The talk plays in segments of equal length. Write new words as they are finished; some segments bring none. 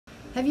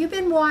Have you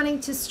been wanting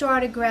to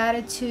start a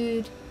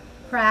gratitude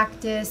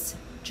practice,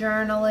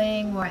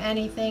 journaling, or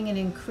anything and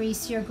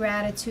increase your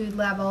gratitude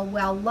level?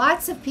 Well,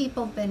 lots of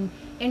people have been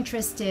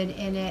interested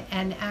in it,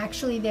 and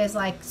actually there's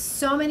like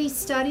so many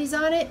studies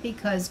on it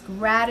because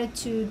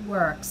gratitude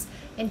works.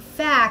 In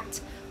fact,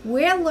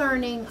 we're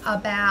learning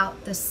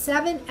about the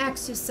 7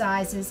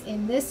 exercises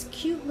in this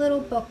cute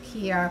little book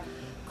here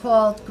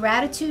called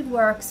Gratitude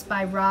Works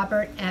by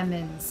Robert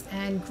Emmons.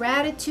 And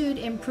gratitude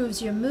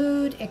improves your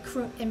mood, it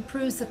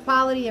improves the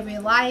quality of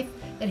your life,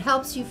 it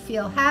helps you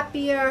feel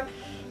happier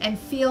and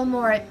feel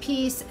more at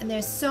peace, and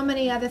there's so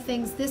many other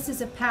things. This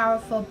is a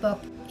powerful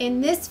book.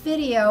 In this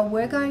video,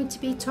 we're going to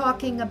be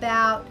talking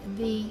about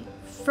the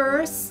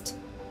first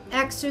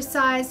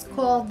exercise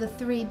called the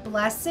 3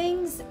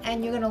 blessings,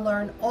 and you're going to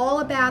learn all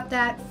about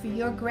that for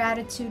your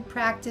gratitude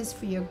practice,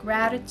 for your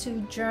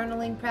gratitude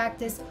journaling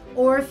practice,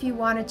 or if you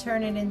want to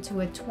turn it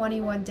into a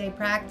 21-day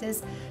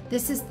practice.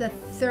 This is the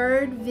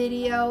 3rd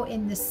video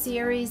in the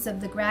series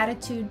of the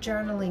Gratitude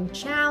Journaling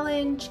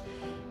Challenge,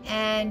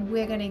 and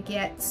we're going to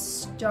get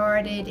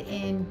started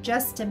in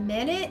just a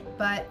minute.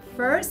 But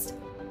first,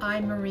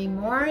 I'm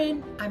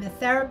Morin. I'm a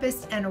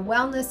therapist and a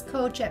wellness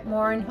coach at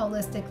Morin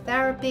Holistic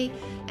Therapy,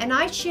 and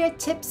I share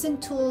tips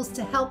and tools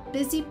to help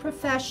busy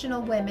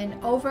professional women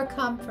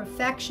overcome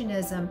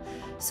perfectionism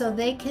so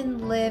they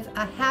can live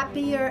a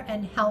happier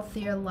and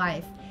healthier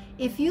life.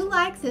 If you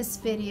like this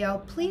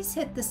video, please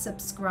hit the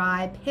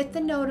subscribe, hit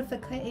the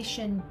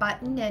notification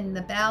button and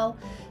the bell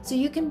so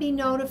you can be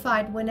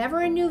notified whenever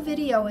a new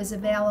video is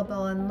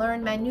available and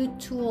learn my new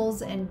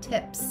tools and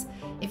tips.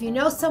 If you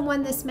know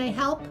someone this may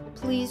help,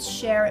 please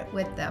share it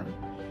with them.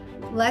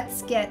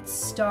 Let's get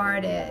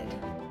started.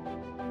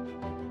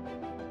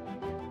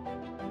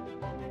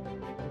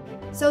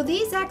 So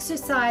these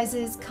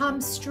exercises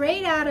come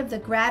straight out of the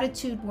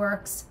Gratitude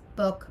Works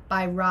book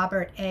by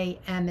Robert A.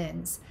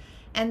 Emmons.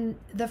 And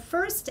the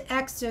first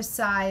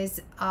exercise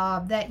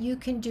that you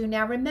can do,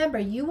 now remember,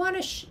 you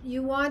want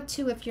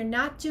to, if you're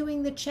not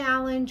doing the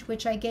challenge,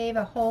 which I gave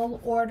a whole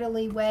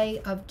orderly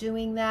way of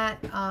doing that,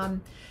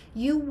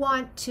 you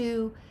want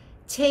to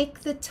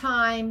take the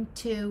time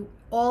to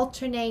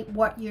alternate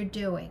what you're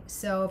doing.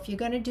 So if you're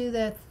going to do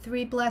the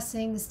 3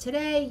 blessings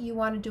today, you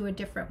want to do a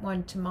different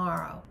one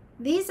tomorrow.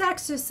 These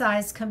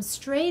exercises come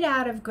straight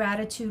out of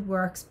Gratitude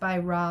Works by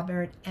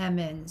Robert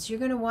Emmons. You're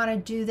going to want to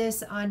do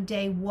this on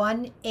day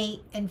 1,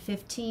 8, and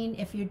 15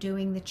 if you're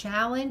doing the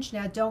challenge.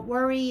 Now don't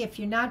worry if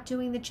you're not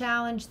doing the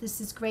challenge. This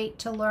is great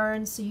to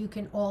learn so you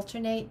can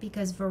alternate,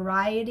 because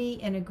variety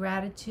in a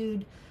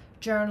gratitude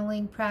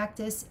journaling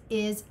practice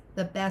is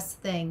the best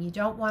thing. You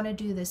don't want to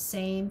do the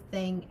same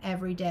thing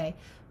every day.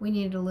 We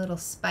need a little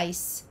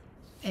spice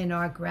in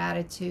our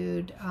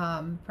gratitude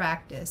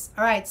practice.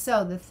 All right,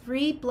 so the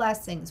 3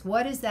 blessings,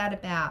 what is that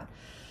about?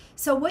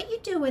 So what you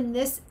do in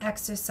this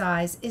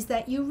exercise is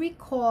that you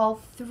recall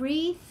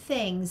 3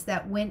 things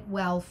that went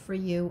well for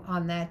you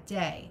on that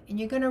day. And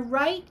you're going to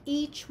write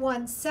each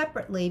one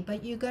separately,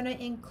 but you're going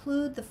to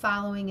include the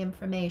following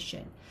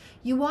information.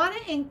 You want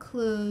to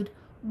include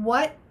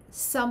what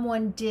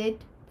someone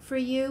did for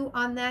you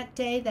on that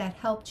day that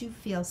helped you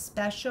feel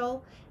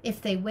special, if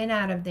they went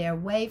out of their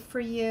way for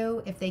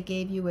you, if they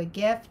gave you a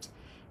gift,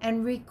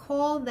 and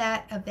recall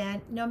that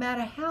event no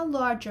matter how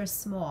large or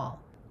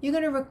small. You're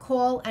going to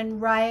recall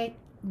and write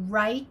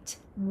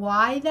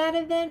why that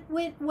event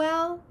went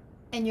well,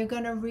 and you're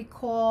going to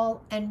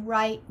recall and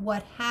write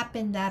what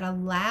happened that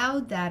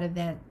allowed that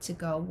event to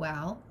go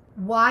well.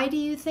 Why do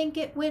you think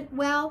it went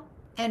well,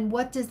 and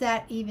what does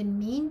that even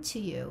mean to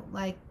you?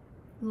 Like,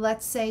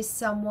 let's say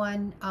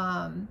someone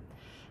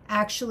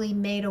actually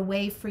made a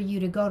way for you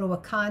to go to a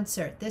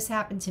concert. This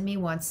happened to me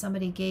once.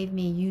 Somebody gave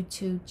me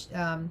U2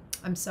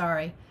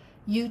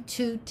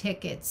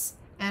 tickets,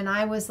 and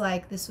I was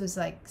like, this was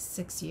like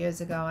 6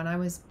 years ago, and I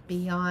was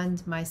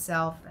beyond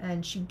myself,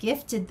 and she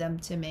gifted them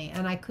to me,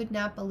 and I could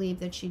not believe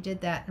that she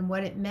did that. And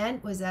what it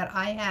meant was that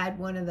I had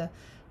one of the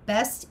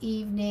best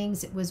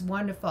evenings. It was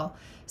wonderful.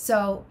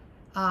 So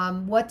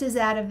what does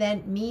that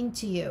event mean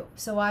to you?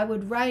 So I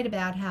would write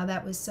about how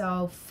that was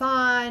so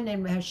fun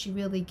and how she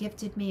really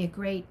gifted me a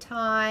great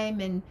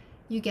time, and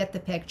you get the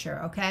picture,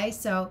 okay?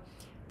 So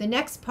the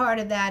next part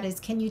of that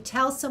is, can you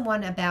tell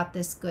someone about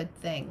this good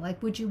thing?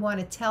 Like, would you want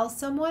to tell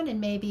someone?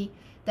 And maybe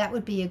that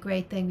would be a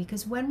great thing,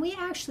 because when we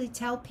actually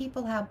tell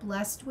people how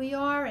blessed we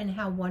are and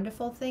how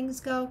wonderful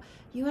things go,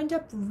 you end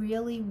up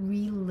really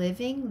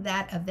reliving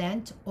that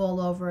event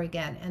all over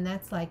again. And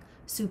that's like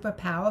super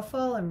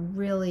powerful and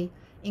really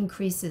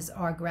increases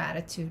our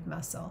gratitude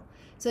muscle.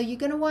 So you're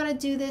going to want to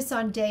do this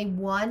on day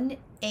 1,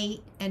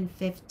 8, and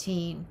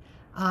 15.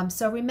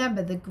 So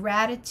remember, the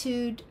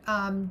gratitude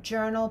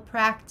journal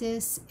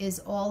practice is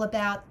all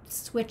about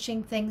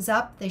switching things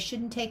up. They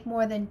shouldn't take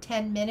more than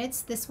 10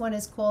 minutes. This one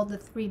is called the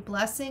 3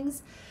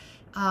 blessings.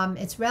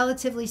 It's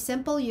relatively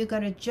simple. You're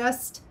going to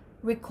just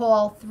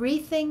recall 3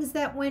 things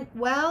that went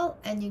well,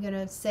 and you're going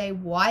to say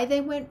why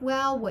they went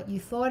well, what you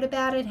thought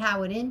about it,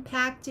 how it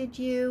impacted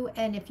you,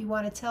 and if you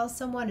want to tell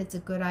someone, it's a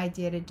good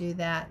idea to do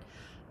that.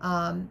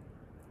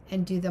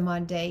 and do them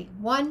on day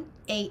 1,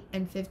 8,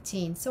 and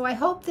 15. So I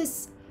hope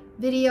this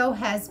video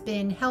has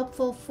been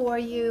helpful for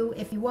you.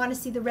 If you want to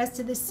see the rest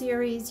of the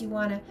series, you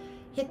want to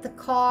hit the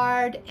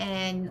card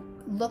and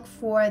look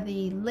for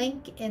the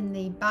link in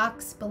the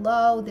box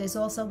below. There's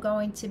also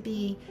going to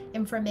be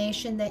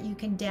information that you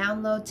can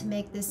download to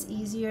make this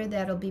easier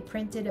that'll be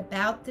printed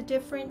about the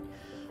different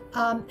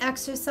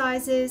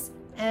exercises.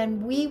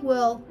 And we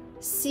will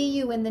see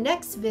you in the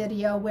next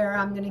video where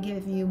I'm going to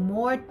give you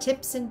more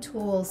tips and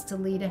tools to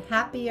lead a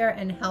happier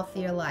and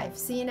healthier life.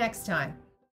 See you next time.